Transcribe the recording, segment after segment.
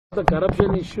The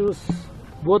corruption issues,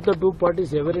 both the two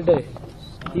parties every day,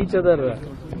 each other,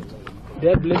 they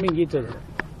are blaming each other.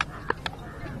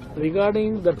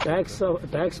 Regarding the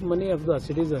tax money of the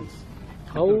citizens,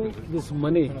 how this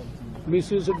money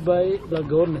misused by the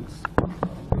governments.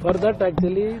 For that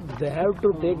actually they have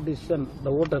to take decision, the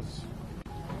voters.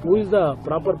 Who is the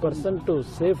proper person to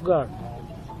safeguard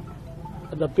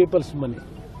the people's money?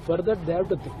 For that they have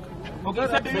to think. Okay,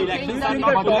 sir, do you think that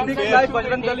topics like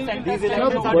Bajrang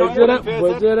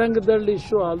Dal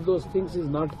issue, all those things is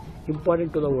not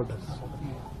important to the voters.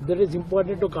 That is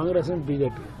important to Congress and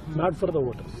BJP, not for the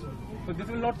voters. So this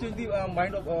will not change the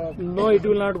mind of... No, it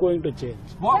will not going to change.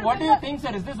 What do you think,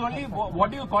 sir? Is this only, what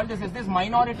do you call this? Is this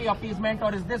minority appeasement,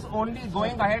 or is this only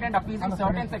going ahead and appeasing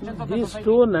certain sections of the These society?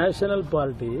 two national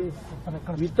parties,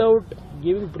 without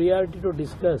giving priority to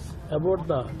discuss about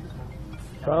the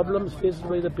problems faced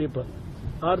by the people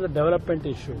or the development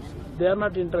issues, they are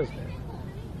not interested.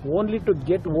 Only to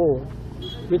get vote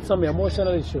with some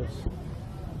emotional issues.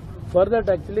 For that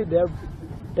actually they have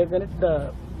taken it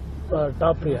the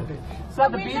top priority. Sir,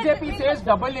 the BJP says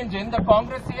double engine, the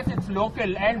Congress says it's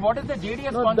local, and what is the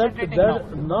JDS concentrating now?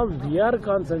 Now we are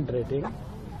concentrating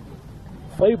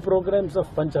 5 programs of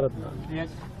Pancharatna. Yes.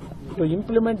 To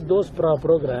implement those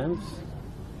programs,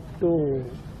 to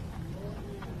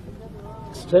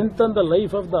strengthen the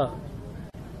life of the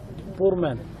poor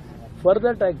man. For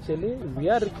that actually we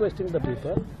are requesting the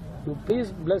people to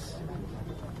please bless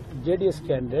JDS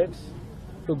candidates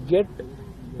to get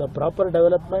the proper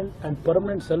development and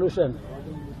permanent solution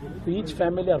to each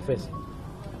family are facing.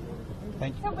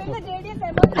 Thank you. So will the JDS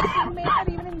emerge as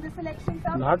kingmaker even in this election,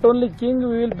 sir? Not only king,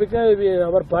 we will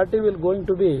become, our party will going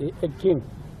to be a king.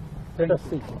 Let us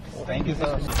see. Thank you,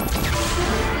 sir.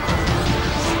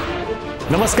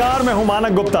 नमस्कार, मैं हूं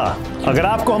मानक गुप्ता। अगर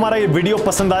आपको हमारा ये video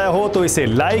पसंद आया हो तो इसे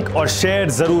लाइक और शेयर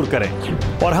जरूर करें,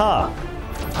 और हां,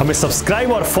 हमें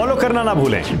सब्सक्राइब और फॉलो करना ना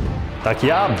भूलें ताकि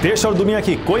आप देश और दुनिया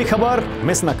की कोई खबर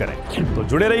मिस ना करें। तो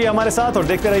जुड़े रहिए हमारे साथ और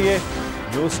देखते रहिए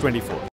न्यूज़ 24।